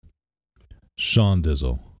Sean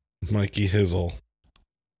Dizzle. Mikey Hizzle.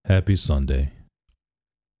 Happy Sunday.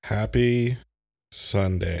 Happy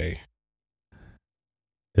Sunday.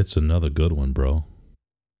 It's another good one, bro.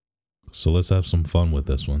 So let's have some fun with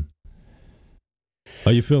this one.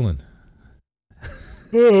 How you feeling?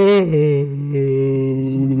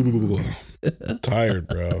 Tired,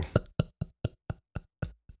 bro.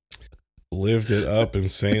 Lived it up in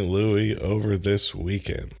St. Louis over this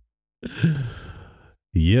weekend.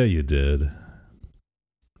 Yeah, you did.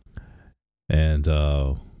 And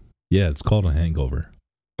yeah, it's called a hangover.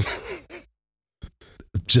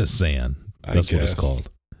 Just saying. That's what it's called.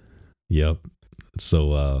 Yep.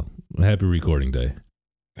 So happy recording day.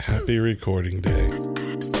 Happy recording day.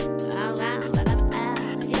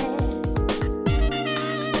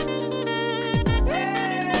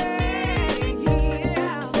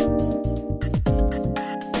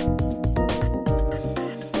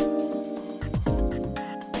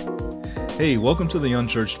 Hey, welcome to the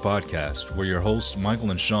Unchurched Podcast, where your hosts Michael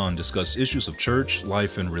and Sean discuss issues of church,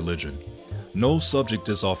 life, and religion. No subject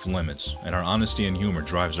is off limits, and our honesty and humor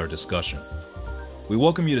drives our discussion. We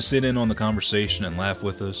welcome you to sit in on the conversation and laugh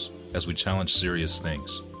with us as we challenge serious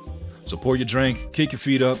things. So pour your drink, kick your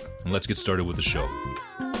feet up, and let's get started with the show.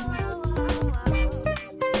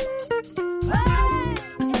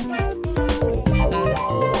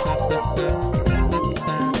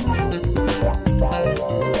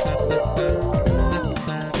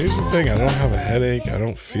 Here's the thing, I don't have a headache. I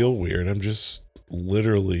don't feel weird. I'm just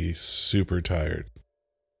literally super tired.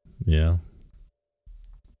 Yeah.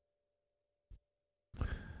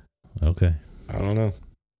 Okay. I don't know.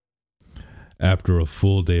 After a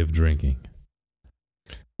full day of drinking.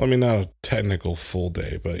 I mean, not a technical full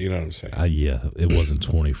day, but you know what I'm saying. Yeah, it wasn't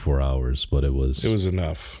 24 hours, but it was. It was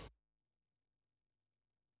enough.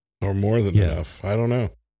 Or more than enough. I don't know.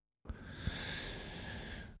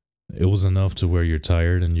 It was enough to where you're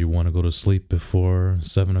tired and you want to go to sleep before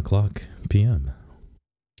 7 o'clock p.m.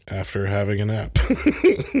 After having a nap.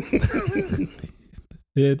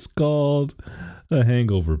 It's called a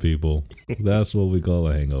hangover, people. That's what we call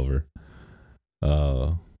a hangover.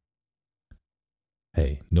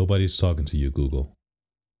 Hey, nobody's talking to you, Google.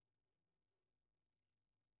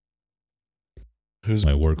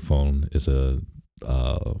 My work phone is a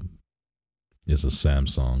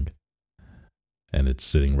Samsung, and it's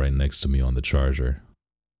sitting right next to me on the charger.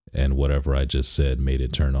 And whatever I just said made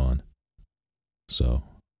it turn on. So,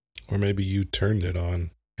 or maybe you turned it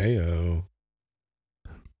on. Heyo.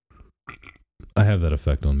 I have that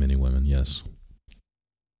effect on many women, yes.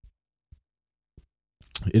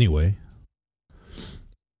 Anyway,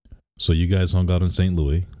 so you guys hung out in St.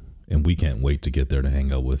 Louis, and we can't wait to get there to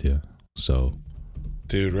hang out with you. So,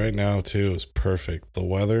 dude, right now too is perfect. The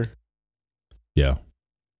weather. Yeah.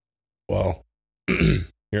 Well,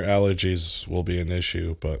 your allergies will be an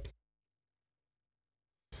issue, but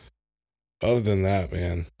other than that,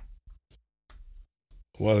 man,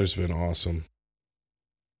 weather's been awesome.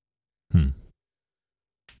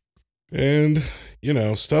 And, you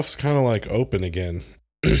know, stuff's kind of like open again,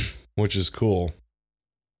 which is cool.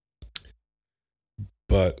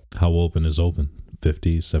 But how open is open?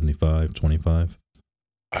 50, 75, 25?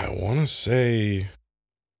 I want to say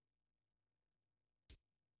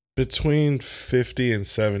between 50 and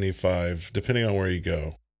 75, depending on where you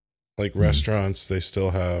go. Like restaurants, they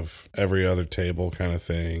still have every other table kind of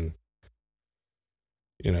thing.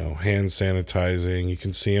 You know, hand sanitizing. You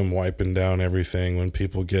can see them wiping down everything when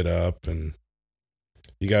people get up, and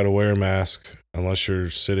you got to wear a mask unless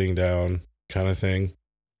you're sitting down, kind of thing.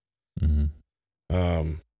 Mm-hmm.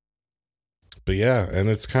 But yeah, and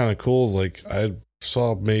it's kind of cool. Like I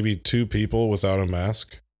saw maybe 2 people without a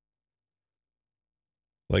mask,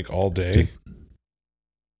 like all day.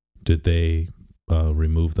 Did they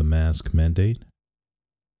remove the mask mandate?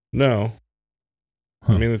 No.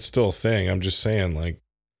 I mean, it's still a thing. I'm just saying, like,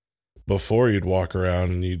 before you'd walk around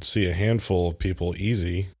and you'd see a handful of people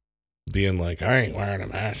easy being like, I ain't wearing a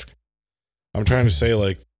mask. I'm trying to say,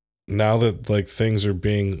 like, now that, like, things are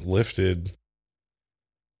being lifted,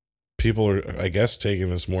 people are, I guess, taking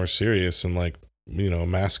this more serious and, like, you know,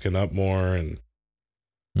 masking up more, and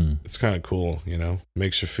it's kind of cool, you know?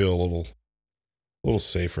 Makes you feel a little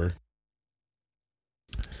safer.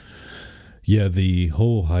 Yeah, the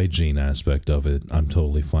whole hygiene aspect of it, I'm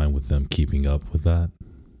totally fine with them keeping up with that.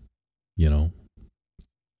 You know,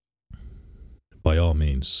 by all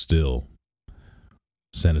means, still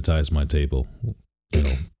sanitize my table, you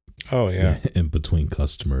know. Oh, yeah. In between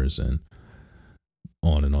customers and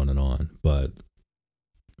on and on and on. But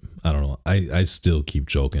I don't know. I still keep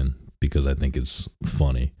joking because I think it's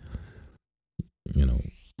funny. You know,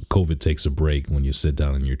 COVID takes a break when you sit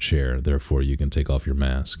down in your chair. Therefore, you can take off your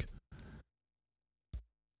mask.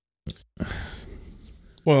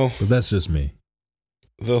 Well, but that's just me.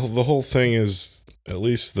 The whole thing is, at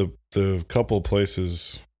least the couple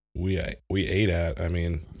places we ate at, I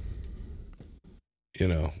mean, you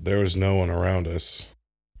know, there was no one around us.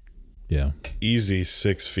 Yeah. Easy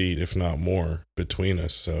 6 feet, if not more, between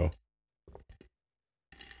us. So,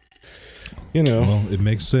 you know. Well, it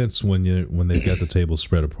makes sense when they've got the table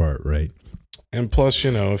spread apart, right? And plus,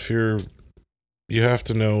 you know, you have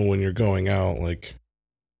to know when you're going out, like,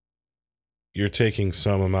 you're taking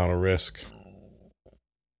some amount of risk.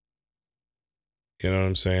 You know what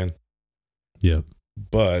I'm saying? Yep.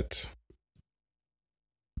 But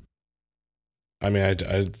I mean,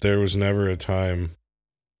 I there was never a time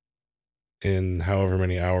in however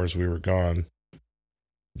many hours we were gone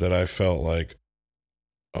that I felt like,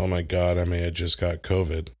 oh my God, I may have just got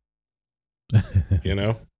COVID. You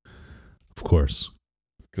know? Of course.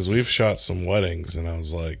 Because we've shot some weddings and I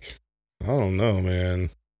was like, I don't know,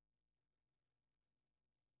 man.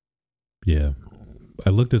 Yeah. I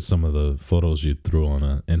looked at some of the photos you threw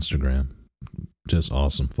on Instagram. Just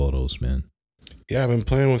awesome photos, man. Yeah, I've been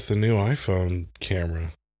playing with the new iPhone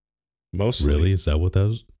camera. Mostly. Really? Is that what that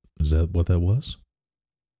was? Is that what that was?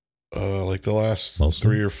 Like the last Mostly?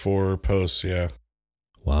 3 or 4 posts, yeah.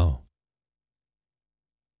 Wow.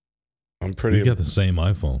 I'm pretty. You got the same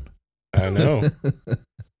iPhone. I know.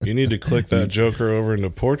 You need to click that joker over into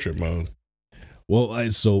portrait mode. Well,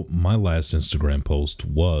 so my last Instagram post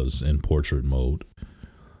was in portrait mode.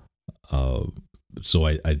 So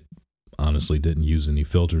I honestly didn't use any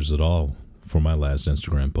filters at all for my last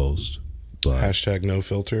Instagram post. But Hashtag no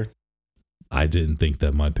filter. I didn't think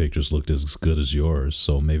that my pictures looked as good as yours,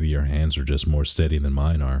 so maybe your hands are just more steady than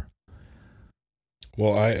mine are.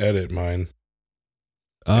 Well, I edit mine.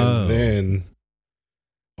 Oh. And then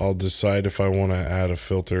I'll decide if I want to add a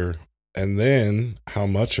filter and then how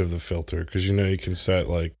much of the filter. Because, you know, you can set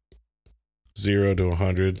like 0 to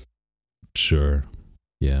 100. Sure.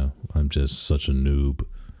 Yeah, I'm just such a noob.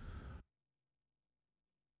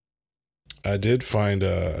 I did find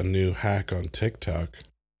a new hack on TikTok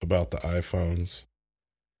about the iPhones.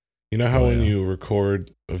 You know how when you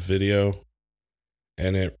record a video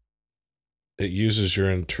and it uses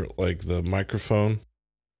your like the microphone?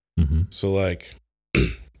 Mm-hmm. So like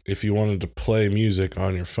if you wanted to play music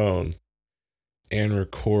on your phone and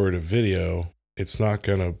record a video, it's not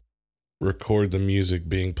going to record the music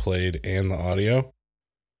being played and the audio.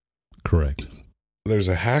 Correct. There's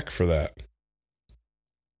a hack for that.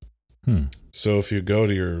 So if you go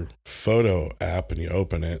to your photo app and you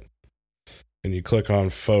open it and you click on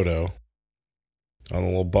photo on the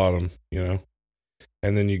little bottom, you know,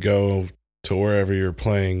 and then you go to wherever you're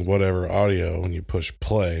playing whatever audio and you push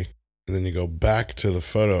play, and then you go back to the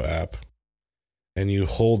photo app and you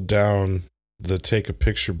hold down the take a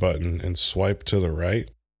picture button and swipe to the right,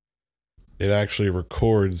 it actually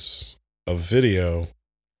records a video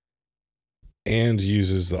and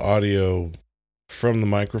uses the audio from the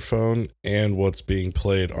microphone and what's being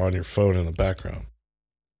played on your phone in the background.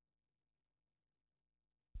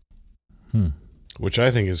 Which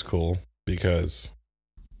I think is cool because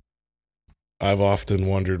I've often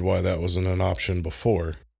wondered why that wasn't an option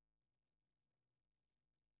before.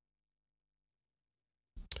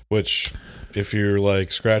 Which, if you're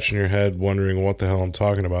like scratching your head wondering what the hell I'm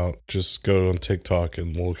talking about, just go on TikTok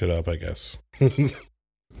and look it up, I guess.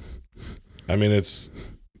 I mean, it's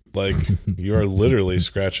like you are literally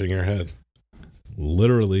scratching your head.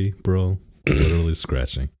 Literally, bro. Literally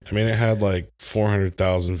scratching. I mean, it had like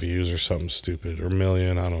 400,000 views or something stupid, or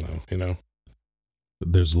million, I don't know, you know?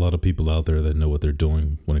 There's a lot of people out there that know what they're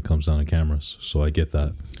doing when it comes down to cameras, so I get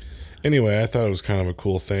that. Anyway, I thought it was kind of a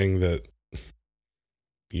cool thing that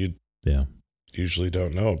you usually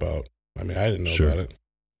don't know about. I mean, I didn't know about it.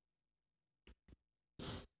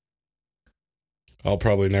 I'll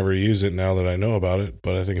probably never use it now that I know about it,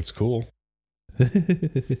 but I think it's cool.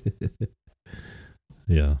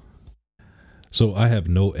 Yeah. So I have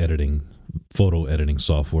no photo editing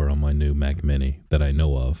software on my new Mac Mini that I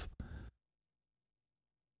know of.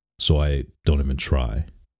 So I don't even try.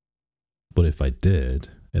 But if I did,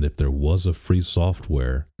 and if there was a free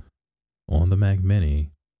software on the Mac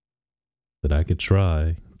Mini that I could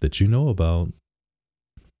try, that you know about,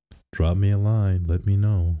 drop me a line, let me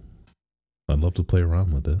know. I'd love to play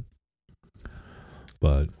around with it.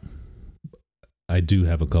 But I do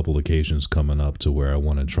have a couple occasions coming up to where I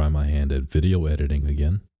want to try my hand at video editing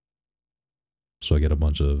again. So I get a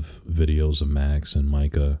bunch of videos of Max and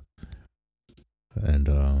Micah and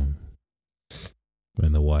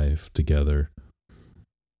the wife together.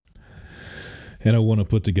 And I want to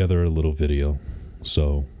put together a little video.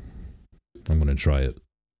 So I'm going to try it.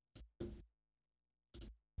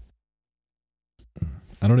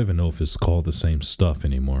 I don't even know if it's called the same stuff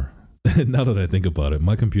anymore. Now that I think about it,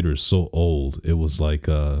 my computer is so old. It was like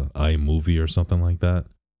iMovie or something like that.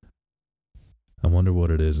 I wonder what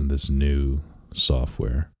it is in this new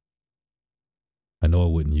software. I know I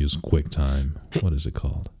wouldn't use QuickTime. What is it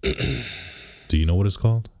called? Do you know what it's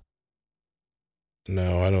called?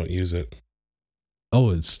 No, I don't use it.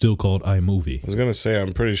 Oh, it's still called iMovie. I was gonna say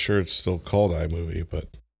I'm pretty sure it's still called iMovie, but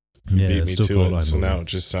you Yeah, beat it's me still to called it. So iMovie. now it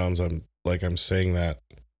just sounds like I'm saying that.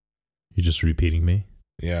 You're just repeating me?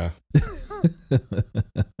 Yeah.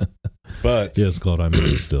 But Yeah, it's called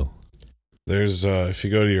iMovie still. there's if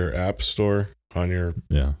you go to your app store on your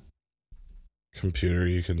Yeah. computer,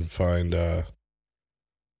 you can find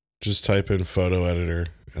just type in photo editor,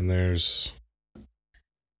 and there's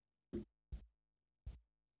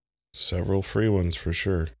several free ones for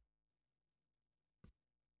sure.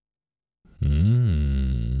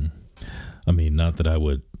 I mean, not that I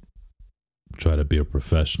would try to be a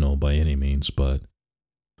professional by any means, but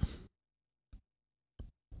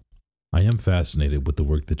I am fascinated with the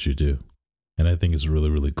work that you do. And I think it's really,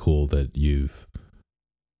 really cool that you've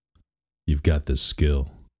got this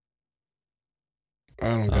skill. I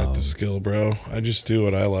don't got the skill, bro. I just do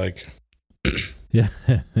what I like. Yeah.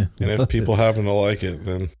 And if people happen to like it,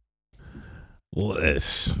 then Well,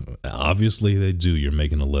 obviously they do. You're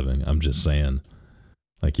making a living. I'm just saying,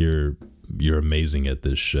 like, you're amazing at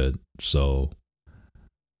this shit. So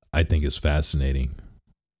I think it's fascinating.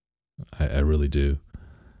 I really do.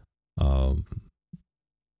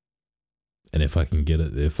 And if I can get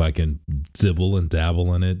it, if I can dibble and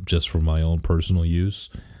dabble in it just for my own personal use,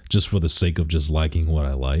 just for the sake of just liking what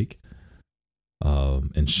I like,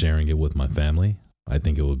 and sharing it with my family, I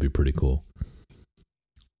think it would be pretty cool.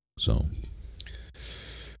 So.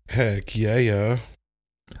 heck yeah.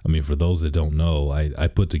 I mean, for those that don't know, I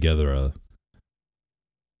put together a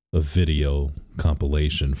video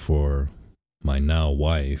compilation for my now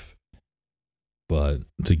wife, but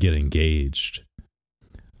to get engaged,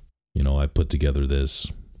 you know, I put together this.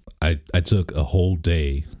 I took a whole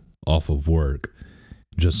day off of work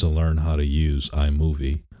just to learn how to use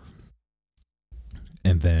iMovie.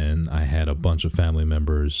 And then I had a bunch of family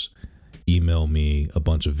members email me a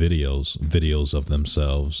bunch of videos of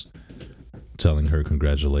themselves telling her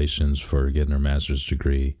congratulations for getting her master's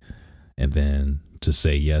degree, and then to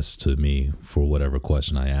say yes to me for whatever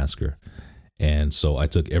question I ask her. And so I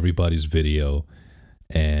took everybody's video,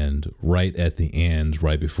 and right at the end,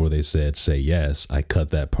 right before they said say yes, I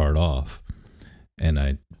cut that part off and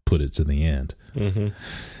I put it to the end. Mm-hmm.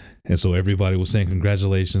 And so everybody was saying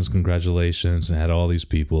congratulations, and had all these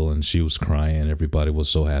people, and she was crying. Everybody was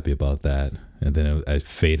so happy about that. And then I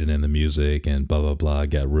faded in the music and blah, blah, blah.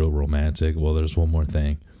 Got real romantic. Well, there's one more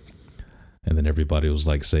thing. And then everybody was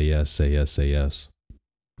like, say yes, say yes, say yes.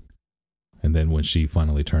 And then when she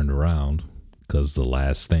finally turned around, because the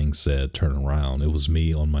last thing said turn around, it was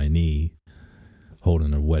me on my knee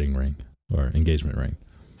holding a wedding ring or engagement ring.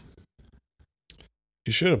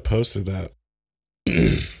 You should have posted that.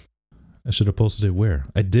 I should have posted it where?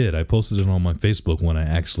 I did. I posted it on my Facebook when I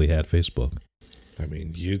actually had Facebook. I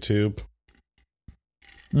mean, YouTube,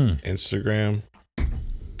 Instagram,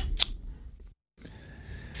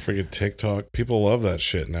 friggin' TikTok. People love that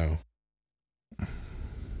shit now. And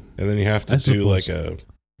then you have to do like a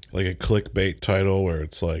clickbait title where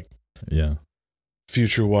it's like, yeah,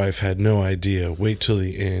 future wife had no idea, wait till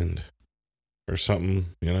the end, or something,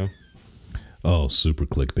 you know? Oh, super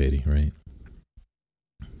clickbaity, right?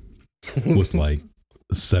 With like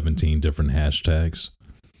 17 different hashtags.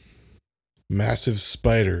 Massive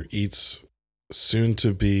spider eats soon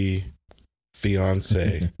to be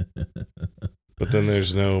fiance. But then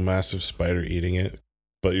there's no massive spider eating it,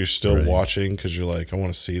 but you're still watching because you're like, I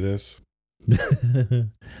want to see this.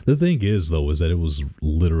 The thing is, though, is that it was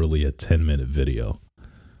literally a 10-minute video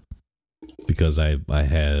because I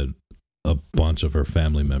had a bunch of her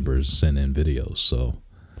family members send in videos. So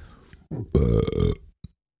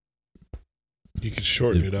you could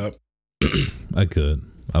shorten it up. I could.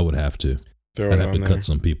 I would have to. I'd have to cut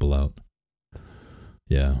some people out.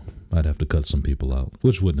 Yeah, I'd have to cut some people out,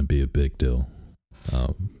 which wouldn't be a big deal.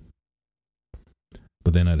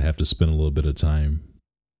 But then I'd have to spend a little bit of time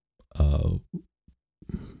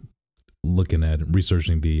looking at and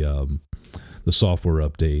researching the software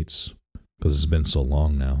updates because it's been so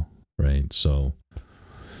long now, right? So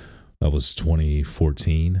that was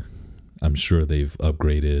 2014. I'm sure they've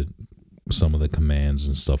upgraded some of the commands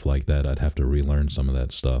and stuff like that. I'd have to relearn some of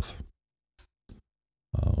that stuff.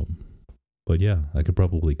 But yeah, I could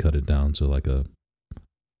probably cut it down to like a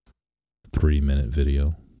 3-minute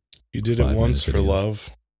video. You did it once for love.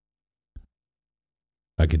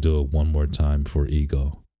 I could do it one more time for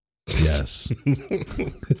ego. Yes.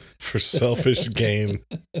 For selfish gain.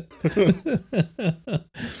 I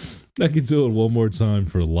could do it one more time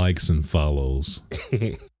for likes and follows.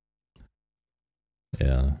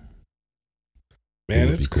 Yeah. Man,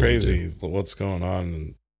 it's cool, crazy what's going on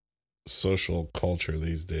in social culture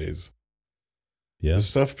these days. Yeah. The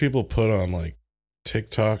stuff people put on like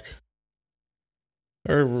TikTok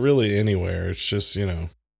or really anywhere. It's just, you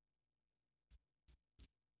know,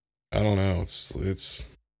 I don't know. It's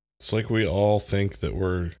like we all think that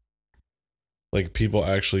we're like people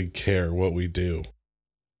actually care what we do.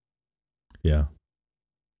 Yeah.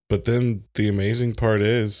 But then the amazing part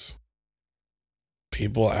is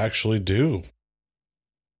people actually do.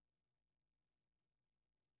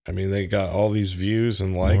 I mean, they got all these views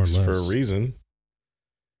and likes for a reason.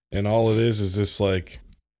 And all it is this like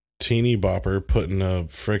teeny bopper putting a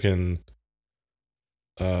freaking,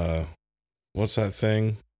 what's that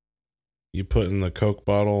thing? You put in the Coke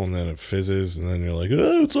bottle and then it fizzes and then you're like,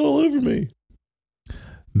 oh, it's all over me.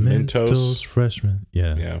 Mentos Freshman.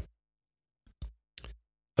 Yeah. Yeah.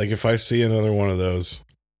 Like if I see another one of those,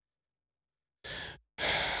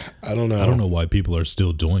 I don't know. I don't know why people are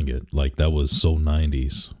still doing it. Like that was so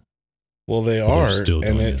 90s. Well, they are.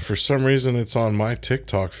 And for some reason it's on my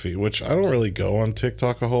TikTok feed, which I don't really go on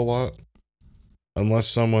TikTok a whole lot. Unless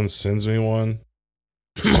someone sends me one.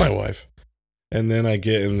 My wife. And then I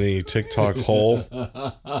get in the TikTok hole.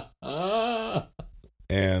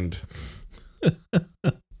 And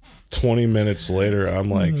 20 minutes later, I'm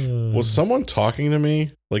like, was someone talking to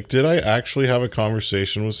me? Like, did I actually have a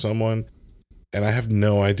conversation with someone? And I have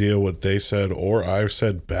no idea what they said or I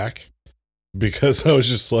said back. Because I was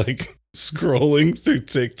just like scrolling through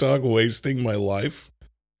TikTok, wasting my life.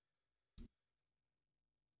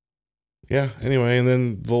 Yeah, anyway, and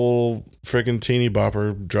then the little freaking teeny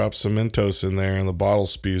bopper drops some Mentos in there and the bottle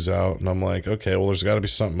spews out. And I'm like, okay, well, there's got to be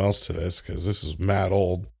something else to this because this is mad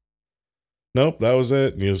old. Nope, that was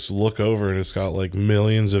it. And you just look over and it's got like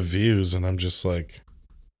millions of views. And I'm just like,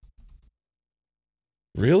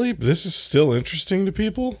 really? This is still interesting to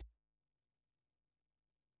people?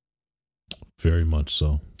 Very much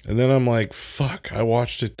so. And then I'm like, fuck, I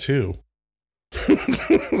watched it too.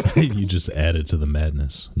 You just added to the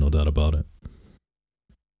madness, no doubt about it.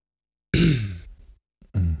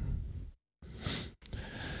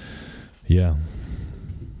 Yeah.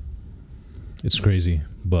 It's crazy,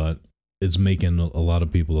 but it's making a lot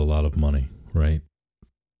of people a lot of money, right?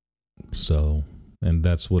 So, and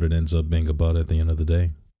that's what it ends up being about at the end of the day.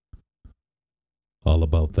 All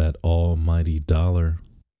about that almighty dollar.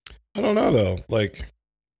 I don't know, though. Like,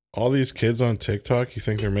 all these kids on TikTok, you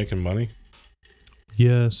think they're making money?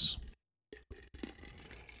 Yes.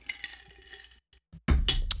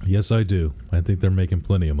 Yes, I do. I think they're making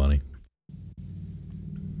plenty of money.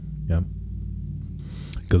 Yep.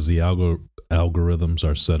 Because the algorithms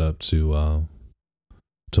are set up to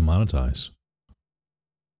monetize.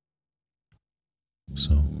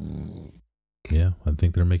 So, yeah, I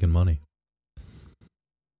think they're making money.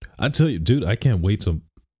 I tell you, dude, I can't wait till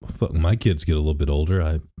my kids get a little bit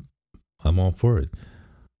older. I'm all for it.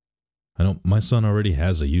 I know my son already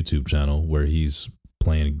has a YouTube channel where he's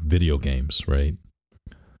playing video games, right?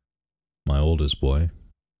 My oldest boy.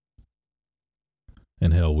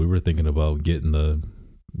 And hell, we were thinking about getting the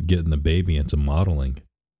baby into modeling.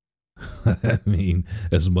 I mean,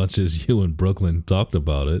 as much as you and Brooklyn talked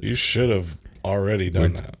about it. You should have already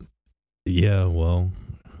done that. Yeah, well,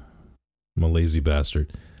 I'm a lazy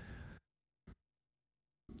bastard.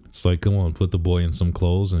 It's like, come on, put the boy in some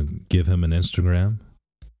clothes and give him an Instagram.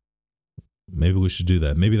 Maybe we should do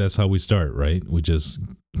that. Maybe that's how we start, right? We just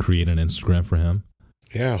create an Instagram for him.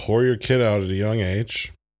 Yeah, whore your kid out at a young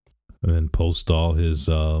age. And then post all his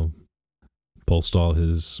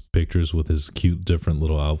pictures with his cute different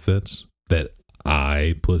little outfits that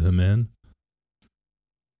I put him in.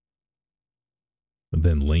 And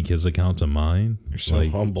then link his account to mine. You're so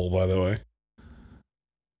humble, by the way.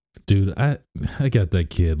 Dude, I got that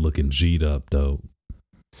kid looking G'd up, though.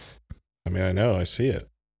 I mean, I know. I see it.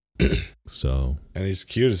 So. And he's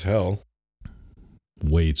cute as hell.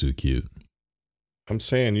 Way too cute. I'm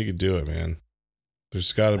saying you could do it, man.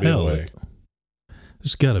 There's got to be a way.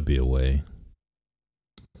 There's got to be a way.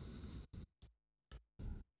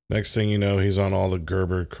 Next thing you know, he's on all the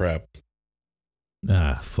Gerber crap.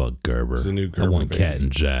 Ah, fuck Gerber. It's the new Gerber. I want Cat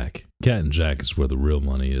and Jack. Cat and Jack is where the real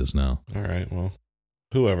money is now. All right, well,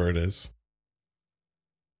 whoever it is.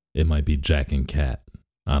 It might be Jack and Cat.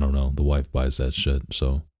 I don't know. The wife buys that shit,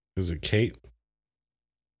 so. Is it Kate?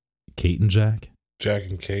 Kate and Jack? Jack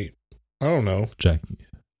and Kate? I don't know. Jack.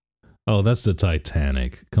 Oh, that's the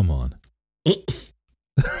Titanic. Come on. I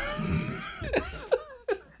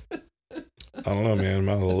don't know, man. I'm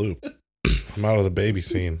out of the loop. I'm out of the baby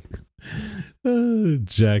scene.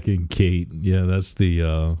 Jack and Kate. Yeah, that's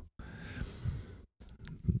the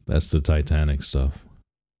Titanic stuff.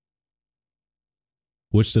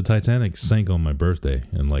 Which the Titanic sank on my birthday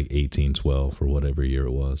in like 1812 or whatever year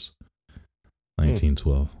it was.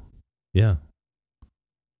 1912. Yeah.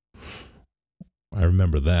 I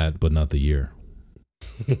remember that, but not the year.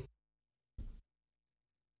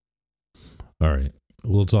 All right.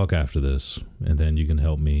 We'll talk after this, and then you can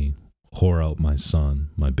help me whore out my son,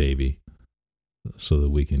 my baby, so that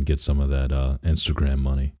we can get some of that Instagram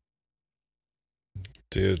money.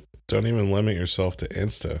 Dude, don't even limit yourself to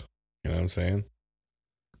Insta. You know what I'm saying?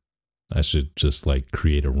 I should just like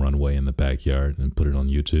create a runway in the backyard and put it on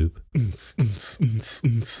YouTube.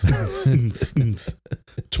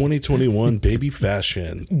 2021 baby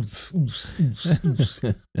fashion.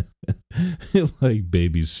 Like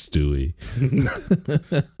baby Stewie.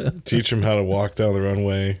 Teach him how to walk down the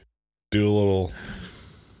runway, do a little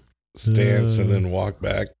stance, and then walk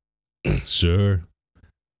back. Sure.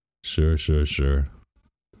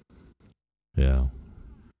 Yeah.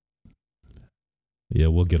 Yeah,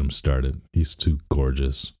 we'll get him started. He's too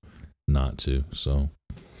gorgeous not to. So,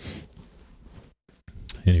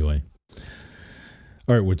 anyway.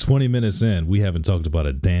 All right, we're 20 minutes in. We haven't talked about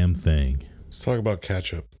a damn thing. Let's talk about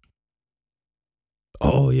ketchup.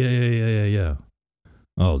 Oh, yeah.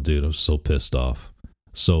 Oh, dude, I'm so pissed off.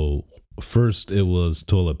 So, first it was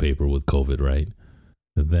toilet paper with COVID, right?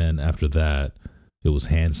 And then after that, it was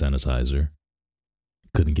hand sanitizer.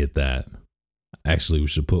 Couldn't get that. Actually, we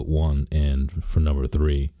should put one in for number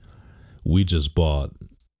 3. We just bought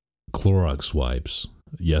Clorox wipes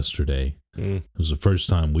yesterday. It was the first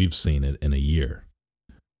time we've seen it in a year.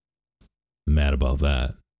 Mad about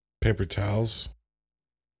that. Paper towels?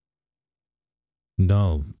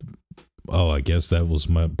 No. Oh, I guess that was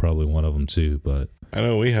probably one of them too, but... I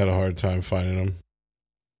know we had a hard time finding them.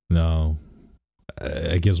 No.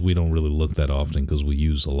 I guess we don't really look that often because we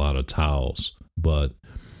use a lot of towels, but...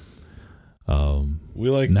 we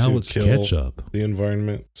like now to it's kill ketchup. The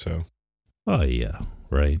environment, so. Oh, yeah.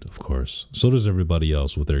 Right, of course. So does everybody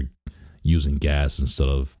else with their using gas instead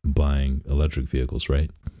of buying electric vehicles, right?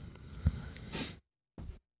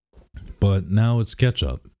 But now it's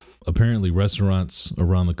ketchup. Apparently restaurants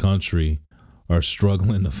around the country are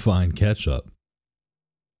struggling to find ketchup.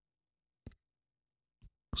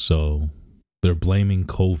 So they're blaming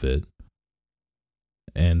COVID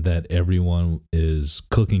and that everyone is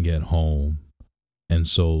cooking at home. And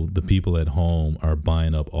so the people at home are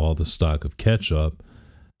buying up all the stock of ketchup,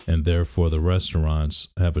 and therefore the restaurants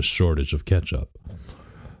have a shortage of ketchup.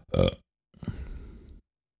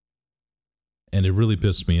 And it really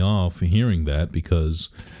pissed me off hearing that because,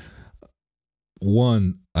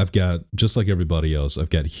 one, I've got, just like everybody else, I've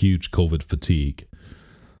got huge COVID fatigue.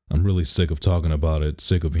 I'm really sick of talking about it,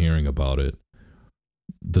 sick of hearing about it.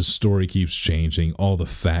 The story keeps changing. All the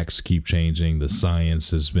facts keep changing. The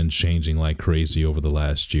science has been changing like crazy over the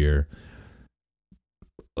last year.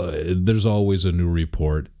 There's always a new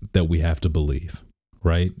report that we have to believe,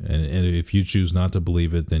 right? And if you choose not to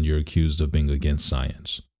believe it, then you're accused of being against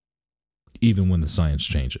science, even when the science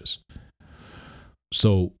changes.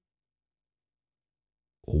 So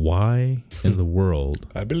why in the world?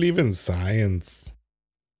 I believe in science.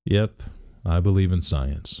 Yep, I believe in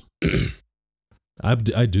science. I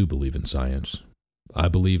do believe in science. I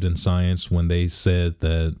believed in science when they said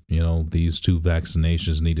that, these 2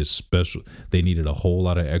 vaccinations they needed a whole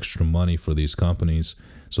lot of extra money for these companies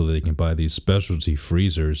so that they can buy these specialty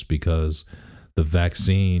freezers because the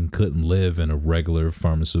vaccine couldn't live in a regular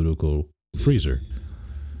pharmaceutical freezer.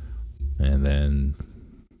 And then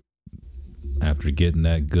after getting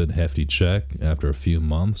that good hefty check, after a few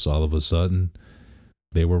months, all of a sudden,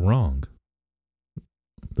 they were wrong.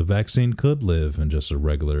 The vaccine could live in just a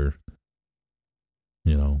regular,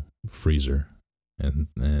 freezer.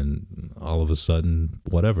 And all of a sudden,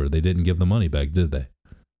 whatever, they didn't give the money back, did they?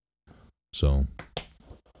 So,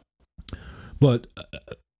 but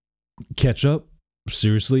ketchup,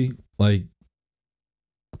 seriously, like,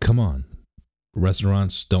 come on.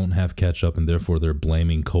 Restaurants don't have ketchup and therefore they're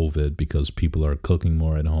blaming COVID because people are cooking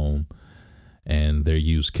more at home and they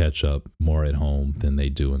use ketchup more at home than they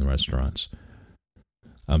do in the restaurants.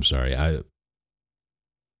 I'm sorry.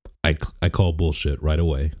 I call bullshit right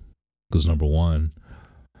away because number one,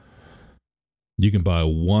 you can buy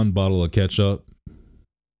 1 bottle of ketchup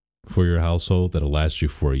for your household that'll last you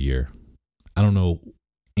for a year. I don't know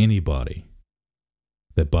anybody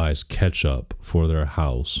that buys ketchup for their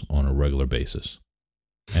house on a regular basis.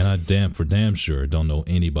 And I damn sure don't know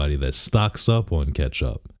anybody that stocks up on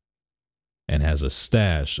ketchup and has a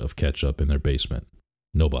stash of ketchup in their basement.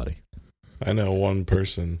 Nobody. I know one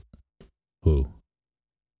person. Who?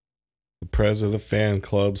 The pres of the fan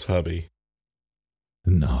club's hubby.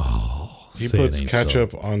 No. He puts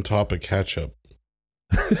ketchup on top of ketchup.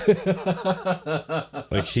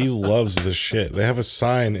 Like, he loves the shit. They have a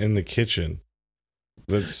sign in the kitchen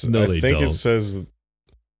that's I think it says,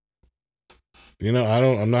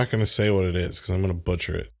 I'm not going to say what it is because I'm going to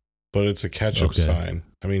butcher it, but it's a ketchup sign.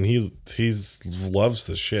 I mean, he loves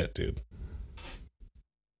the shit, dude.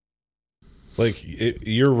 Like,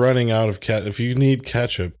 you're running out of ketchup. If you need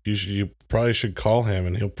ketchup, you probably should call him,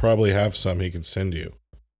 and he'll probably have some he can send you.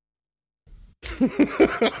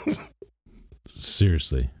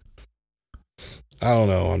 Seriously. I don't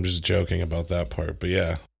know. I'm just joking about that part. But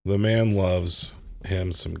yeah, the man loves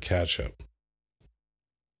him some ketchup.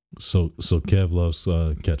 So Kev loves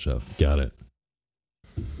ketchup. Got it.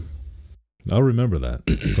 I'll remember that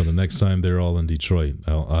for the next time they're all in Detroit.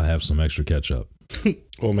 I'll have some extra ketchup.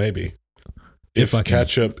 Well, maybe. If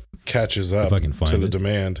ketchup catches up to the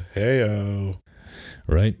demand. Hey-o.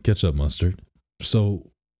 Right? Ketchup mustard. So,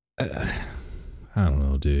 I don't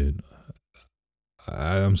know, dude.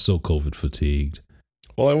 I'm so COVID fatigued.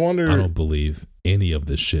 Well, I wonder. I don't believe any of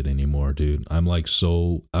this shit anymore, dude. I'm like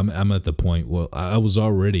I'm at the point. Well, I was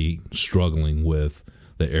already struggling with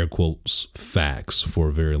the air quotes facts for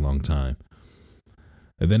a very long time,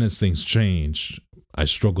 and then as things changed, I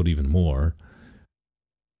struggled even more.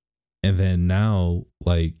 And then now,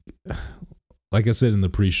 like I said in the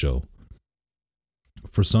pre-show,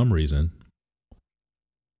 for some reason,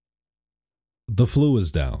 the flu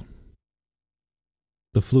is down.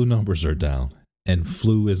 The flu numbers are down, and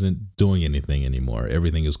flu isn't doing anything anymore.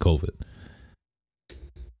 Everything is COVID.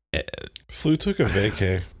 Flu took a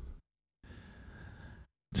vacay.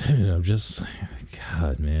 Dude, I'm just,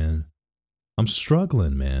 God, man. I'm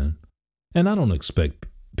struggling, man. And I don't expect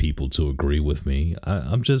people to agree with me.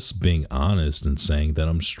 I'm just being honest and saying that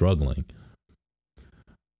I'm struggling.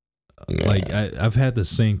 Yeah. Like, I've had the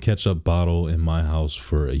same ketchup bottle in my house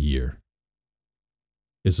for a year.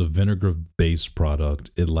 It's a vinegar-based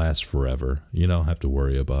product. It lasts forever. You don't have to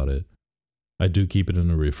worry about it. I do keep it in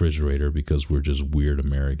the refrigerator because we're just weird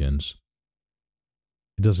Americans.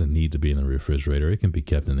 It doesn't need to be in the refrigerator. It can be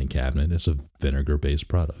kept in the cabinet. It's a vinegar-based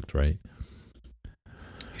product, right?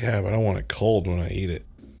 Yeah, but I want it cold when I eat it.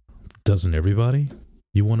 Doesn't everybody?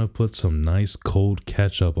 You want to put some nice cold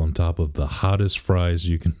ketchup on top of the hottest fries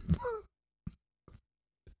you can.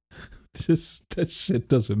 Just, that shit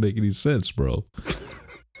doesn't make any sense, bro.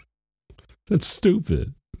 That's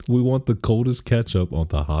stupid. We want the coldest ketchup on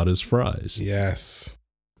the hottest fries. Yes.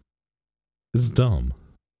 It's dumb.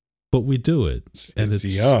 But we do it. It's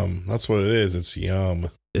yum. That's what it is. It's yum.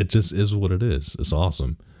 It just is what it is. It's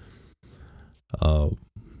awesome.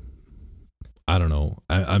 I don't know.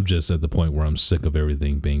 I'm just at the point where I'm sick of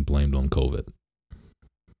everything being blamed on COVID.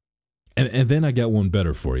 And then I got one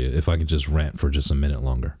better for you, if I can just rant for just a minute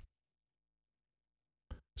longer.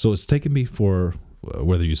 So it's taken me for,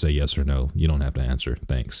 whether you say yes or no, you don't have to answer.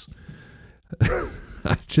 Thanks.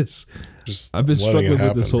 I've been struggling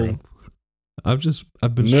with this whole. Bro. I've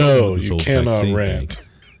been struggling with this whole vaccine thing. No, you cannot rant.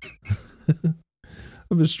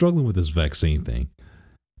 I've been struggling with this vaccine thing.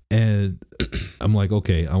 And I'm like,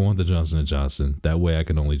 okay, I want the Johnson & Johnson. That way I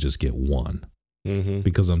can only just get one. Mm-hmm.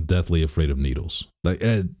 Because I'm deathly afraid of needles. Like,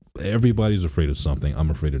 everybody's afraid of something. I'm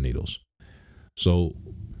afraid of needles. So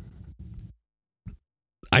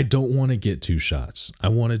I don't want to get 2 shots. I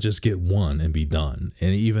want to just get one and be done.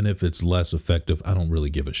 And even if it's less effective, I don't really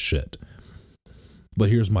give a shit. But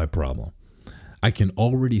here's my problem. I can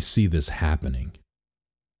already see this happening.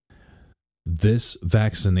 This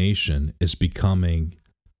vaccination is becoming,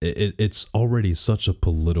 it's already such a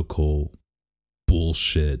political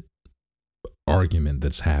bullshit argument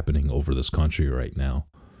that's happening over this country right now.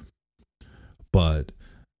 But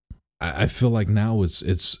I feel like now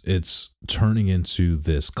it's turning into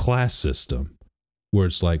this class system where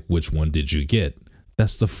it's like, which one did you get?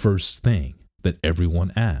 That's the first thing that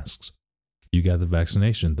everyone asks. You got the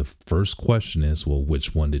vaccination. The first question is, well,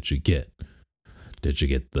 which one did you get? Did you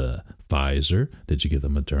get the Pfizer? Did you get the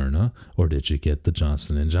Moderna? Or did you get the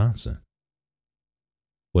Johnson & Johnson?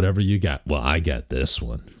 Whatever you got. Well, I got this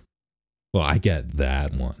one. Well, I got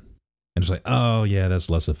that one. And it's like, oh, yeah, that's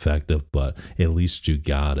less effective, but at least you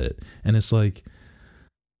got it. And it's like,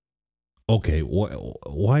 okay,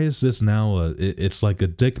 why is this now? It's like a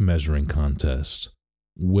dick measuring contest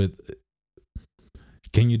with,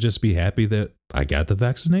 can you just be happy that I got the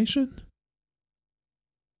vaccination?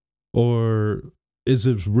 Or is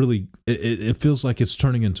it really, it feels like it's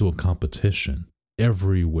turning into a competition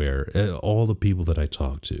everywhere, all the people that I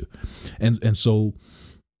talk to. And so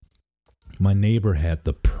my neighbor had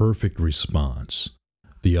the perfect response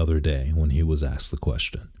the other day when he was asked the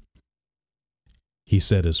question. He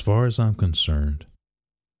said, as far as I'm concerned,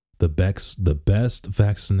 the best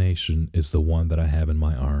vaccination is the one that I have in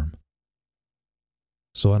my arm.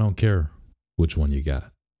 So I don't care which one you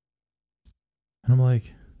got. And I'm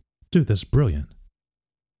like, dude, that's brilliant.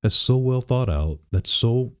 That's so well thought out. That's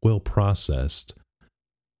so well processed.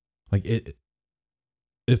 Like,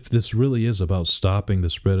 if this really is about stopping the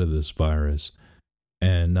spread of this virus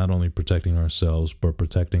and not only protecting ourselves, but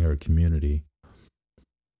protecting our community,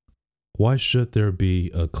 why should there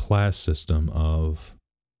be a class system of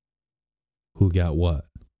who got what?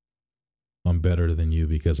 I'm better than you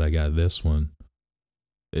because I got this one.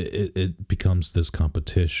 It becomes this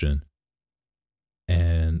competition,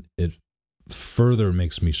 and it further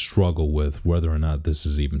makes me struggle with whether or not this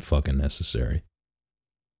is even fucking necessary.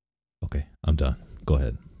 Okay, I'm done. Go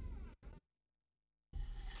ahead.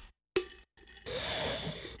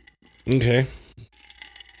 Okay.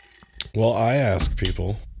 Well, I ask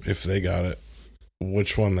people if they got it,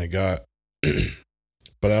 which one they got.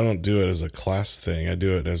 But I don't do it as a class thing. I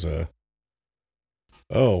do it as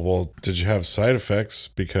oh, well, did you have side effects?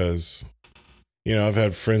 Because, I've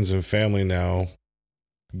had friends and family now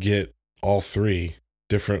get all three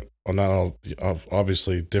different, well, not all,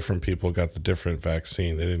 obviously different people got the different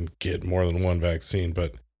vaccine. They didn't get more than one vaccine,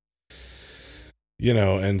 but,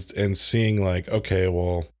 and seeing like, okay,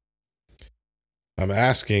 well, I'm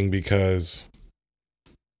asking because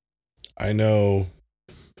I know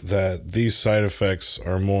that these side effects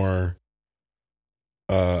are more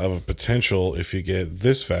of a potential if you get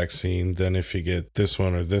this vaccine than if you get this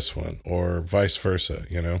one, or vice versa,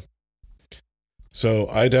 So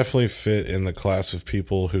I definitely fit in the class of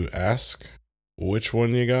people who ask which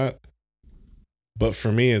one you got. But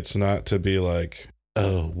for me, it's not to be like,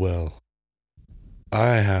 oh, well,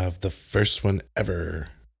 I have the first one ever.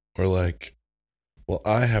 Or like, well,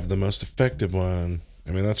 I have the most effective one.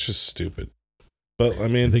 I mean, that's just stupid. But I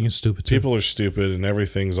mean, I think it's stupid too. People are stupid, and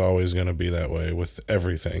everything's always going to be that way with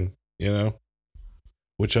everything,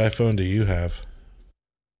 Which iPhone do you have?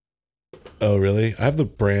 Oh, really? I have the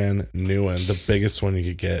brand new one, the biggest one you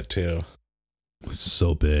could get, too. It's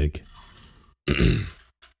so big.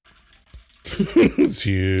 It's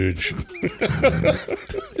huge.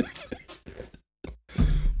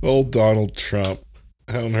 Old Donald Trump.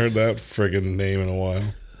 I haven't heard that friggin' name in a while.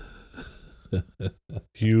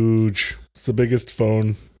 Huge. It's the biggest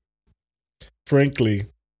phone. Frankly,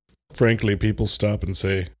 people stop and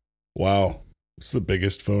say, wow, it's the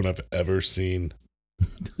biggest phone I've ever seen.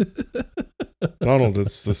 Donald,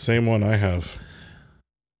 it's the same one I have.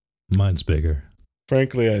 Mine's bigger.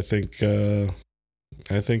 Frankly, I think you're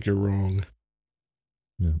wrong.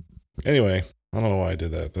 Yeah. Anyway, I don't know why I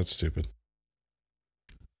did that. That's stupid.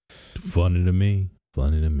 Funny to me.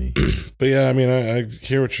 But yeah, I mean, I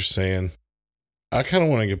hear what you're saying. I kind of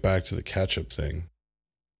want to get back to the ketchup thing.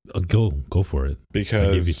 Go for it. Because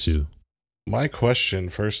I'll give you two. My question,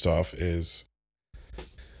 first off, is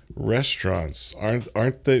restaurants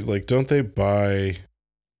aren't they like, don't they buy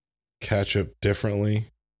ketchup differently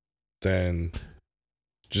than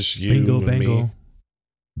just you Bingo, and me?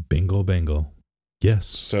 Bingo. Yes.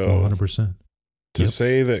 So 100%. To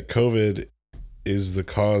say that COVID is the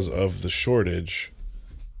cause of the shortage,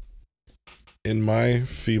 in my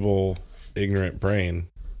feeble, ignorant brain,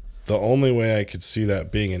 the only way I could see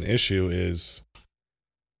that being an issue is,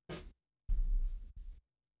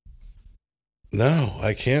 no,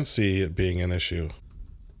 I can't see it being an issue.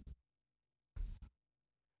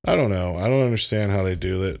 I don't know. I don't understand how they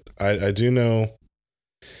do it. I do know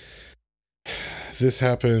this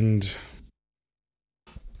happened.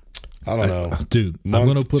 I don't know. Dude, I'm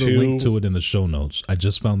going to put a link to it in the show notes. I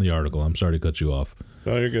just found the article. I'm sorry to cut you off.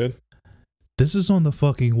 Oh, you're good. This is on the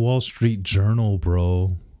fucking Wall Street Journal,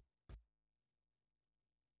 bro.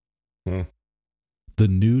 Huh. The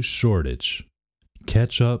new shortage.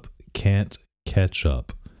 Ketchup can't catch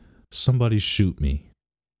up. Somebody shoot me.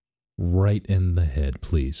 Right in the head,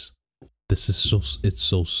 please. It's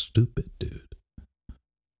so stupid, dude.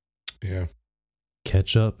 Yeah.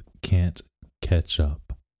 Ketchup can't catch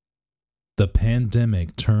up. The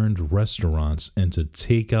pandemic turned restaurants into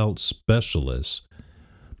takeout specialists,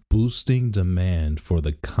 boosting demand for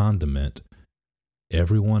the condiment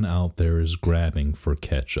everyone out there is grabbing for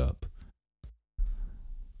ketchup.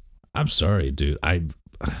 I'm sorry, dude.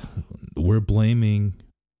 We're blaming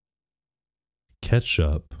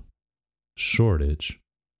ketchup shortage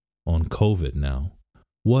on COVID now.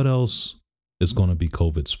 What else is going to be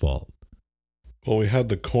COVID's fault? Well, we had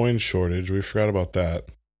the coin shortage. We forgot about that,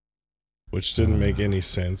 which didn't make any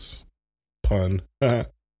sense. Pun. Yeah.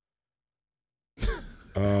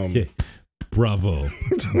 Bravo,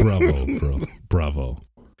 bro. Bravo.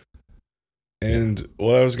 And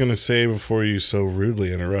what I was going to say before you so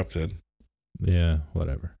rudely interrupted. Yeah,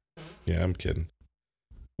 whatever. Yeah, I'm kidding.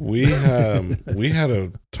 We had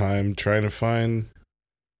a time trying to find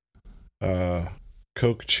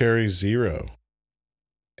Coke Cherry Zero,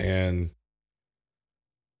 and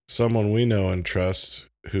someone we know and trust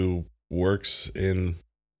who works in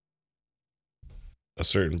a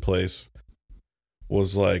certain place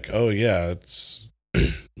was like, "Oh yeah, it's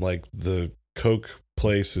like the Coke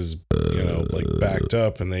place is, like backed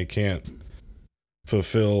up and they can't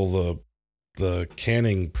fulfill the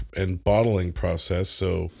canning and bottling process,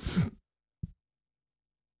 so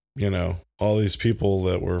all these people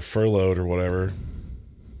that were furloughed or whatever,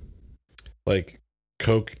 like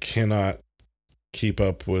Coke cannot keep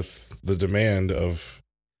up with the demand of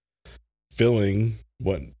filling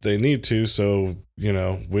what they need to, so we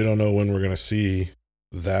don't know when we're going to see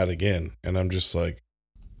that again." And I'm just like,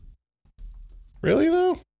 really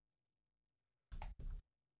though?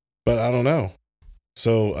 But I don't know.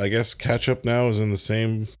 So I guess ketchup now is in the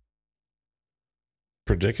same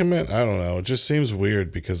predicament? I don't know. It just seems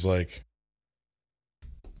weird because, what's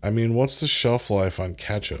the shelf life on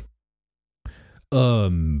ketchup?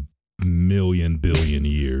 Million billion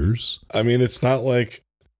years. It's not like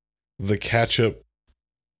the ketchup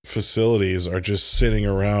facilities are just sitting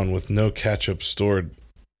around with no ketchup stored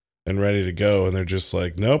and ready to go, and they're just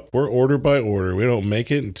like, nope, we're order by order. We don't make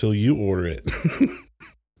it until you order it.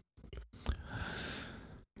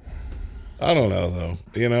 I don't know, though.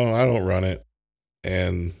 I don't run it.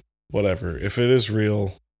 And whatever. If it is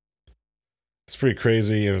real, it's pretty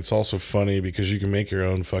crazy. And it's also funny because you can make your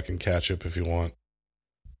own fucking ketchup if you want.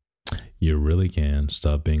 You really can.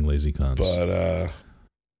 Stop being lazy cunts. But,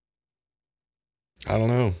 I don't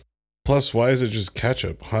know. Plus, why is it just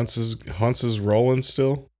ketchup? Hunt's is rolling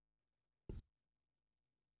still?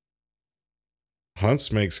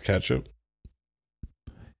 Hunt's makes ketchup.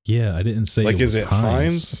 Yeah, I didn't say is it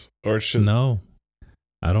Heinz? Or should no?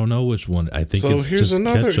 I don't know which one. I think so. It's just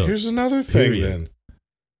ketchup, here's another thing. period. Then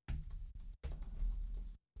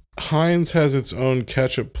Heinz has its own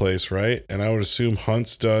ketchup place, right? And I would assume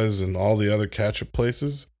Hunt's does, and all the other ketchup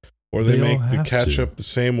places, or they make the ketchup the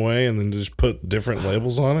same way and then just put different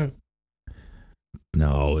labels on it.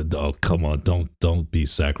 No, oh, come on! Don't be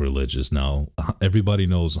sacrilegious. Now everybody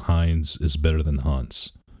knows Heinz is better than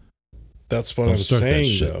Hunt's. That's what I'm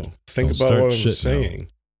saying, though. Think about what I'm saying.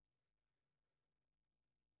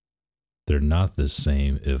 They're not the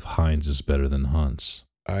same if Heinz is better than Hunt's.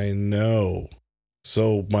 I know.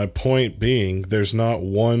 So my point being, there's not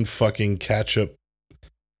one fucking ketchup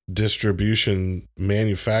distribution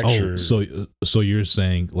manufacturer. Oh, so you're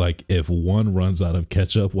saying, if one runs out of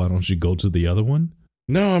ketchup, why don't you go to the other one?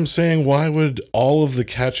 No, I'm saying, why would all of the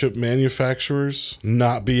ketchup manufacturers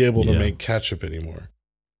not be able to make ketchup anymore?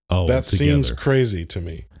 Oh, that seems crazy to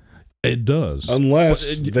me. It does.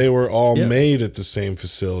 Unless they were all made at the same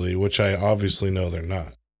facility, which I obviously know they're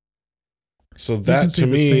not. So that to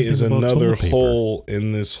me is another hole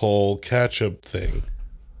in this whole ketchup thing.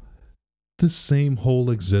 The same hole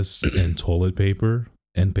exists in toilet paper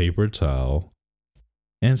and paper towel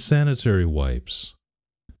and sanitary wipes.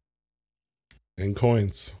 And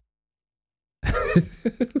coins.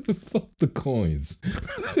 Fuck the coins.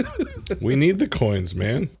 We need the coins,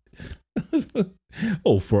 man.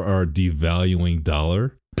 Oh, for our devaluing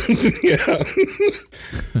dollar? Yeah.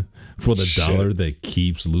 For the dollar that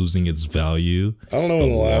keeps losing its value. I don't know when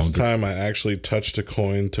the last time I actually touched a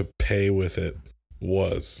coin to pay with it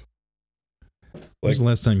was. When was the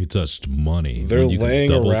last time you touched money? They're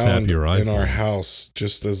laying around your in our house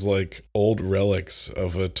just as old relics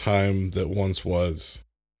of a time that once was.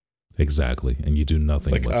 Exactly. And you do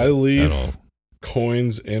nothing with I it leave at all.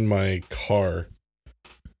 Coins in my car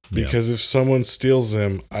because if someone steals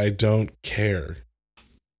them, I don't care.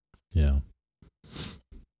 Yeah.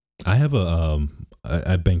 I have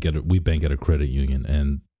we bank at a credit union,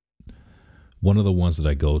 and one of the ones that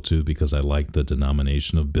I go to because I like the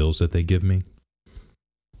denomination of bills that they give me.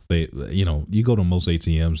 You go to most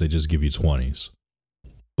ATMs, they just give you 20s.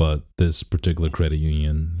 But this particular credit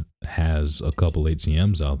union has a couple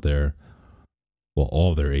ATMs out there. Well,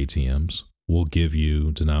 all their ATMs will give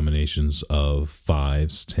you denominations of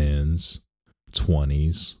 5s, 10s,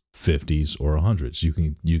 20s, 50s, or 100s.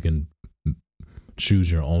 You can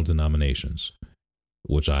choose your own denominations.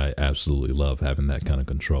 which I absolutely love having that kind of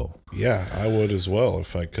control. Yeah, I would as well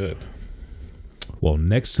if I could. Well,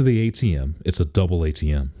 next to the ATM, it's a double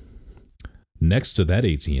ATM. Next to that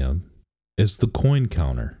ATM is the coin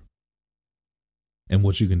counter. And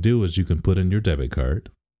what you can do is you can put in your debit card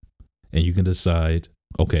and you can decide,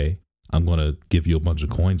 okay, I'm going to give you a bunch of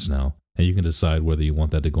coins now. And you can decide whether you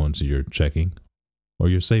want that to go into your checking or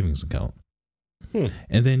your savings account.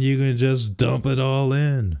 And then you can just dump it all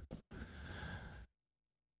in.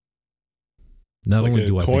 Not only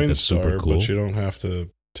do I think that's super cool, but you don't have to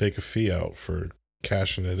take a fee out for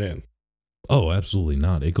cashing it in. Oh, absolutely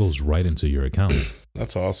not. It goes right into your account.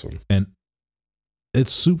 That's awesome. And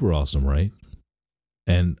it's super awesome, right?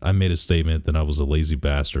 And I made a statement that I was a lazy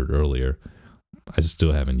bastard earlier. I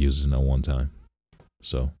still haven't used it in one time.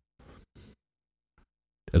 So,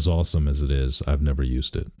 as awesome as it is, I've never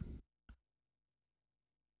used it.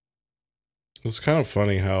 It's kind of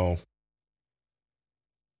funny how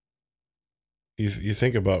you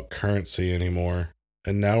think about currency anymore,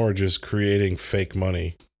 and now we're just creating fake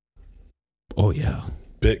money. Oh, yeah.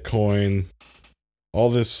 Bitcoin, all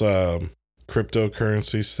this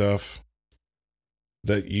cryptocurrency stuff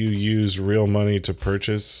that you use real money to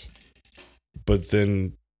purchase. But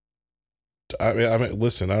then, I mean,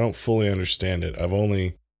 listen, I don't fully understand it. I've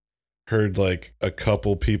only heard like a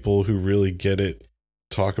couple people who really get it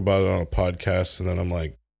talk about it on a podcast, and then I'm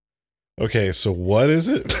like, okay, so what is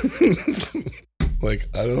it? Like,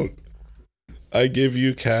 I give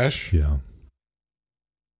you cash. Yeah.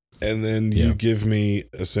 And then you give me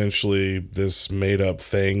essentially this made up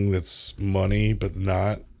thing that's money, but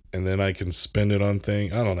not. And then I can spend it on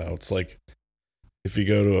things. I don't know. It's like if you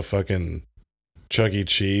go to a fucking Chuck E.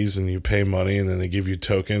 Cheese and you pay money and then they give you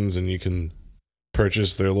tokens and you can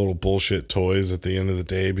purchase their little bullshit toys at the end of the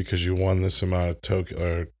day because you won this amount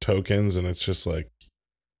of tokens. And it's just like,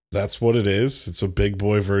 that's what it is. It's a big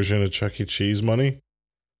boy version of Chuck E. Cheese money.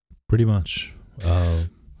 Pretty much.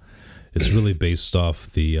 It's really based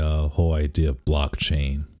off the whole idea of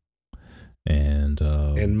blockchain. And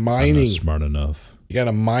mining. I'm not smart enough. You got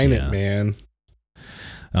to mine it, man.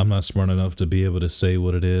 I'm not smart enough to be able to say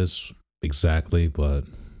what it is exactly, but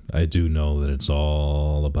I do know that it's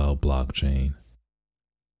all about blockchain.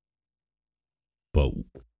 But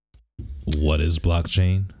what is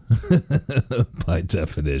blockchain? By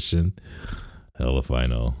definition, hell if I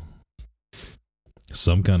know.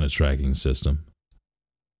 Some kind of tracking system.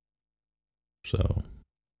 So.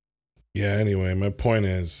 Yeah, anyway, my point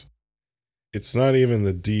is, it's not even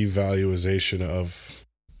the devaluation of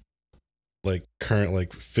like current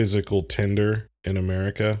like physical Tinder in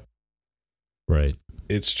America. Right.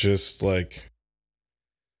 It's just like,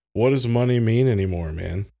 what does money mean anymore,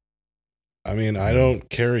 man? I mean, I don't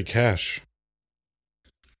carry cash.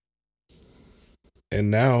 And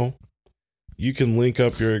now you can link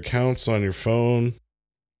up your accounts on your phone,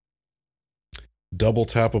 double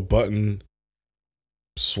tap a button,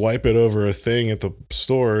 swipe it over a thing at the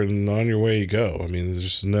store, and on your way you go. I mean,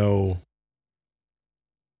 there's no...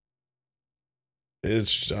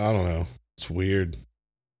 It's, I don't know. It's weird.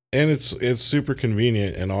 And it's super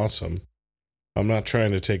convenient and awesome. I'm not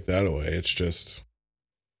trying to take that away. It's just...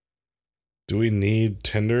 Do we need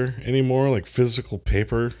Tinder anymore? Like physical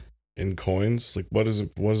paper and coins? Like what does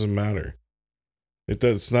it matter?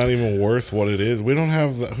 It's not even worth what it is. We don't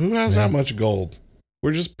have that. Who has that much gold?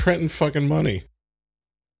 We're just printing fucking money.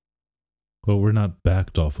 Well, we're not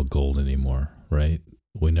backed off of gold anymore, right?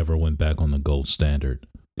 We never went back on the gold standard.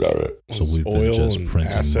 So we've been just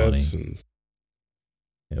printing money.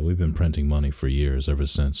 Yeah, we've been printing money for years, ever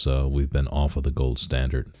since we've been off of the gold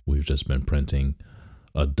standard. We've just been printing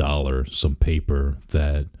 $1, some paper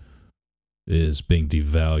that is being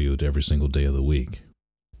devalued every single day of the week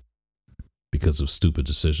because of stupid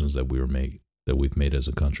decisions that we've made as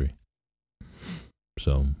a country.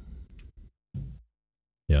 So,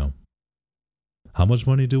 yeah. How much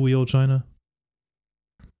money do we owe China?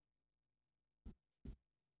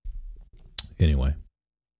 Anyway.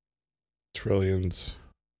 Trillions.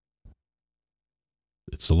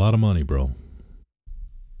 It's a lot of money, bro.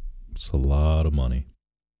 It's a lot of money.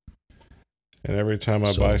 And every time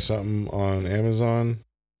I buy something on Amazon,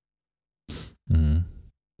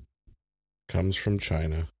 comes from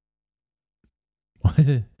China.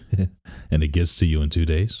 And it gets to you in 2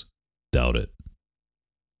 days? Doubt it.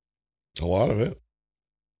 A lot of it.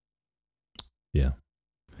 Yeah.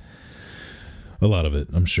 A lot of it,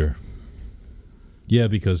 I'm sure. Yeah,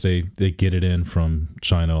 because they get it in from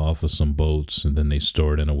China off of some boats, and then they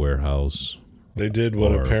store it in a warehouse. They did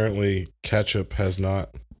what apparently ketchup has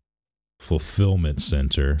not. Fulfillment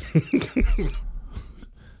center.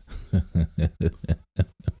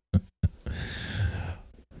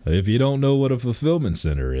 If you don't know what a fulfillment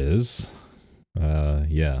center is,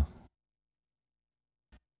 yeah.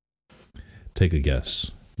 Take a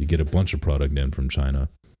guess. You get a bunch of product in from China.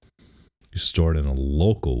 You store it in a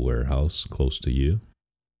local warehouse close to you.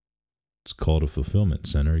 It's called a fulfillment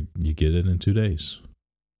center. You get it in 2 days.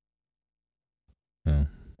 Yeah.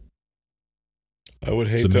 I would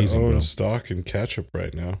hate to own stock in ketchup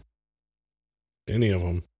right now. Any of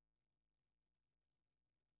them.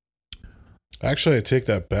 Actually, I take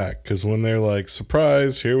that back, because when they're like,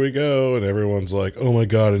 surprise, here we go, and everyone's like, oh my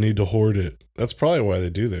God, I need to hoard it. That's probably why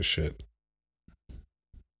they do this shit.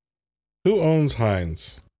 Who owns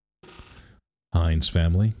Heinz? Heinz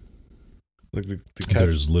family. Like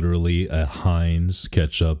There's literally a Heinz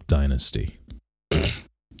ketchup dynasty.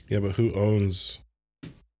 Yeah, but who owns?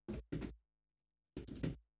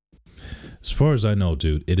 As far as I know,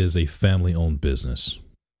 dude, it is a family-owned business.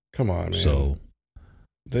 Come on, man. So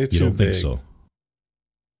they too you don't big. think so?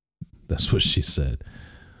 That's what she said.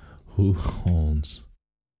 Who owns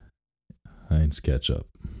Heinz ketchup?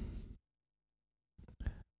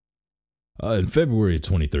 In February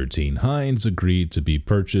 2013, Heinz agreed to be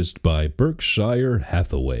purchased by Berkshire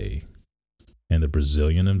Hathaway and the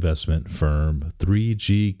Brazilian investment firm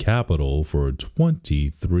 3G Capital for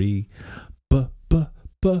 $23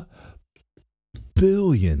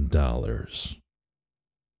 billion.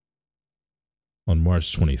 On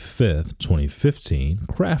March 25th, 2015,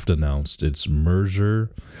 Kraft announced its merger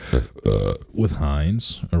with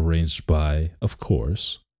Heinz, arranged by, of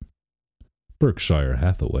course, Berkshire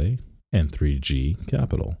Hathaway and 3G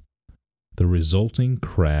Capital. The resulting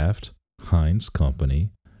Kraft Heinz company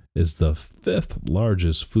is the 5th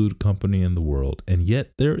largest food company in the world, and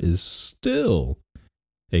yet there is still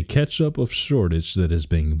a ketchup of shortage that is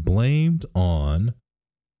being blamed on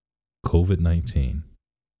COVID-19.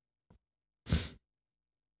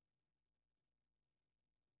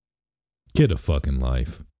 Get a fucking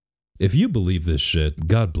life. If you believe this shit,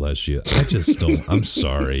 God bless you. I just don't. I'm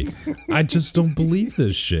sorry. I just don't believe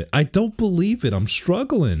this shit. I don't believe it. I'm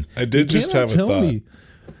struggling. I did just have a thought.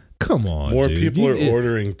 Come on, more dude. people are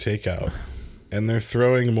ordering takeout, and they're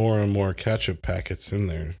throwing more and more ketchup packets in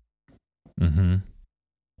there. Mm-hmm.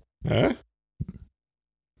 Huh?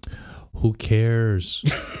 Who cares?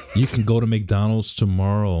 You can go to McDonald's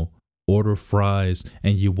tomorrow, order fries,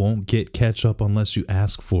 and you won't get ketchup unless you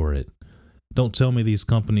ask for it. Don't tell me these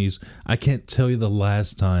companies. I can't tell you the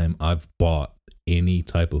last time I've bought any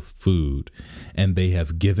type of food and they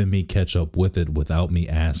have given me ketchup with it without me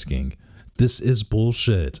asking. This is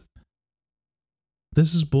bullshit.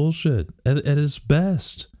 This is bullshit at its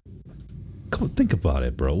best. Come on, think about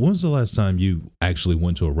it, bro. When was the last time you actually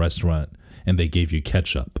went to a restaurant and they gave you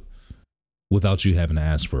ketchup without you having to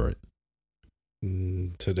ask for it?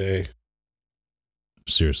 Today.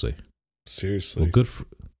 Seriously. Seriously. Well,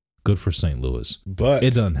 good for St. Louis. But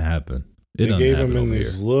it doesn't happen. It they gave them in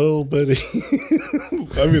these little bitty.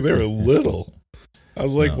 I mean, they were little. I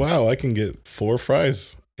was like, wow, I can get 4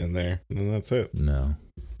 fries in there, and then that's it. No.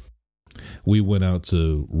 We went out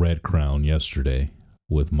to Red Crown yesterday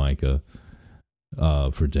with Micah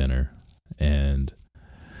for dinner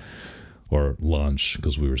or lunch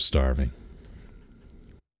because we were starving.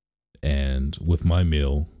 And with my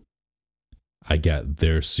meal, I got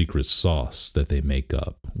their secret sauce that they make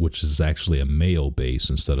up, which is actually a mayo base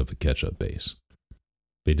instead of a ketchup base.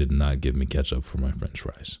 They did not give me ketchup for my French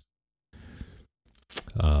fries.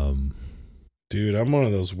 Dude, I'm one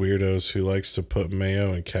of those weirdos who likes to put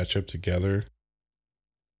mayo and ketchup together.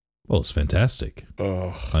 Well, it's fantastic.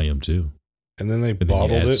 Oh, I am too. And then they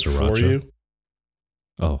bottled it for you.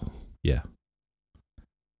 Oh, yeah.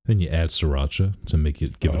 Then you add sriracha to make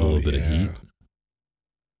it give it a little bit of heat.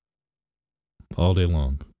 All day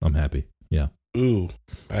long. I'm happy. Yeah. Ooh,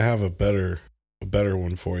 I have a better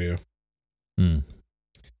one for you.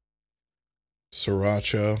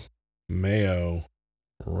 Sriracha, mayo,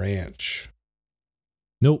 ranch.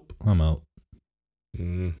 Nope, I'm out.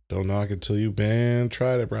 Don't knock it till you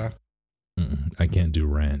tried it, bro. I can't do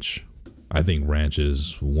ranch. I think ranch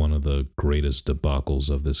is one of the greatest debacles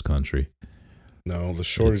of this country. No, the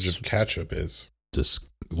shortage of ketchup is.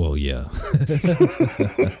 Well, yeah.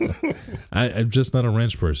 I'm just not a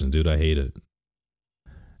ranch person, dude. I hate it.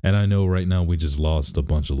 And I know right now we just lost a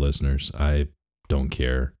bunch of listeners. I don't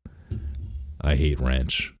care. I hate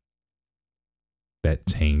ranch. That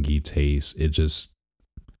tangy taste,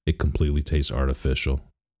 it completely tastes artificial.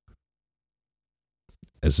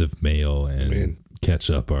 As if mayo and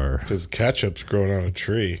ketchup are... Because ketchup's growing on a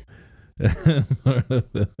tree.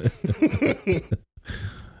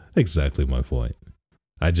 Exactly my point.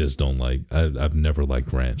 I just don't like... I've never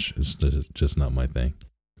liked ranch. It's just not my thing.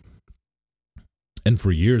 And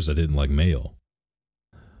for years, I didn't like mayo.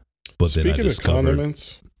 But then I Speaking of discovered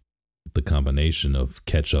condiments, the combination of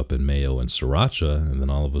ketchup and mayo and sriracha, and then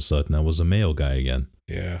all of a sudden I was a mayo guy again.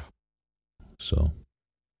 yeah, So,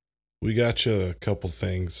 we got you a couple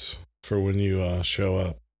things for when you show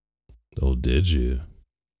up. oh, did you?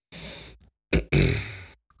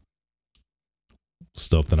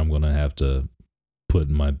 Stuff that I'm going to have to put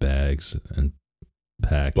in my bags and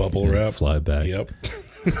pack. Bubble and wrap. Fly back. Yep.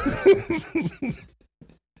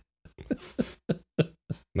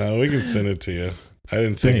 No, we can send it to you. I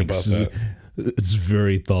didn't think Thanks. about that. It's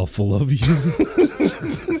very thoughtful of you.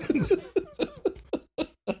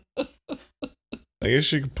 I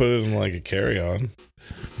guess you could put it in like a carry-on.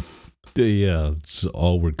 Yeah, it's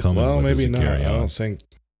all we're coming Well, with maybe is a not. I carry-on. don't think.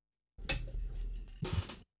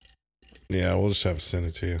 Yeah, we'll just have to send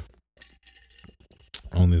it to you.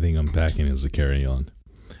 Only thing I'm packing is a carry-on.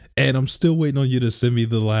 And I'm still waiting on you to send me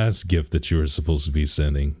the last gift that you were supposed to be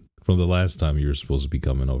sending from the last time you were supposed to be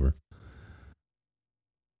coming over.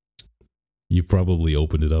 You probably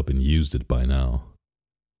opened it up and used it by now.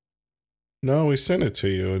 No, we sent it to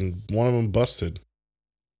you, and one of them busted.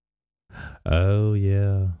 Oh,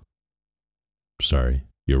 yeah. Sorry.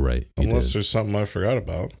 You're right. You Unless did. there's something I forgot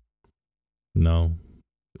about. No.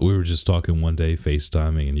 We were just talking one day,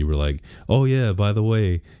 FaceTiming, and you were like, oh, yeah, by the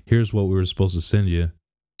way, here's what we were supposed to send you.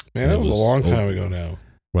 Man, And that it was a was long time ago now.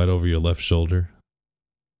 Right over your left shoulder.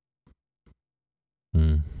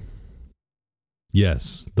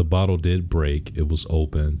 Yes, the bottle did break. It was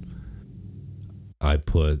open. I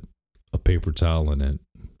put a paper towel in it.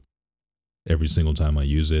 Every single time I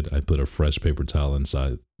use it, I put a fresh paper towel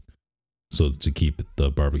inside. So to keep the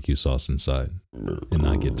barbecue sauce inside and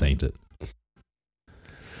not get tainted.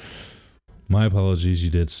 My apologies, you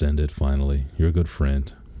did send it finally. You're a good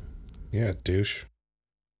friend. Yeah, douche.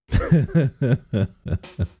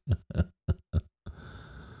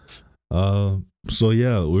 So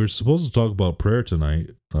yeah, we were supposed to talk about prayer tonight,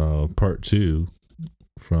 part 2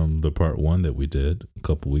 from the part 1 that we did a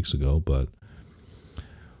couple weeks ago, but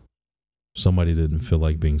somebody didn't feel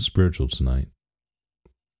like being spiritual tonight.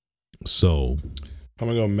 So I'm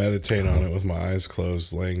going to go meditate on it with my eyes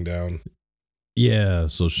closed, laying down. yeah,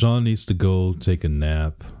 so Sean needs to go take a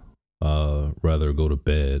nap, rather go to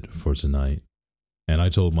bed for tonight. And I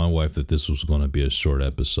told my wife that this was going to be a short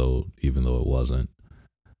episode, even though it wasn't.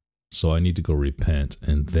 So I need to go repent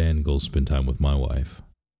and then go spend time with my wife.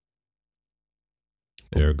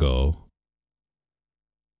 Ergo,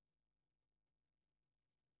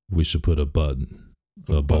 we should put a bow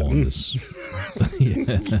on this.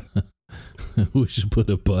 Yeah. We should put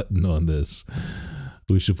a button on this.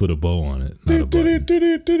 We should put a bow on it, not a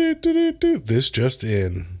button. This just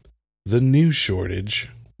in. The new shortage,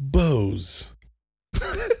 bows.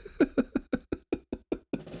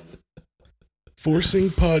 Forcing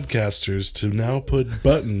podcasters to now put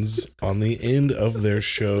buttons on the end of their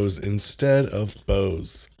shows instead of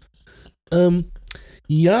bows.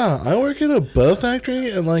 Yeah, I work at a bow factory,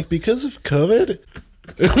 and like because of COVID,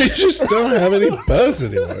 we just don't have any bows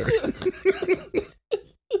anymore.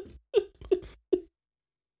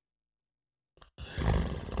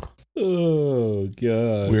 Oh,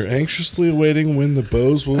 God. We're anxiously awaiting when the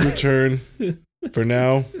bows will return. For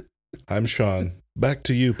now, I'm Sean. Back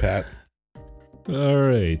to you, Pat. All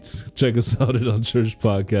right. Check us out at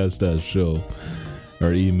unchurchpodcast.show.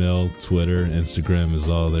 Our email, Twitter, Instagram is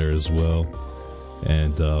all there as well.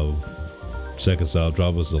 And check us out.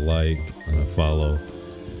 Drop us a like and a follow.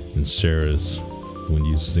 And share us when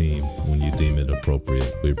you deem it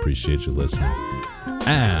appropriate. We appreciate you listening.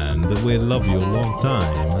 And we love you a long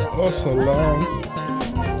time. Oh, so long.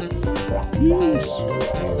 Peace.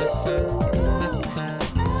 Peace.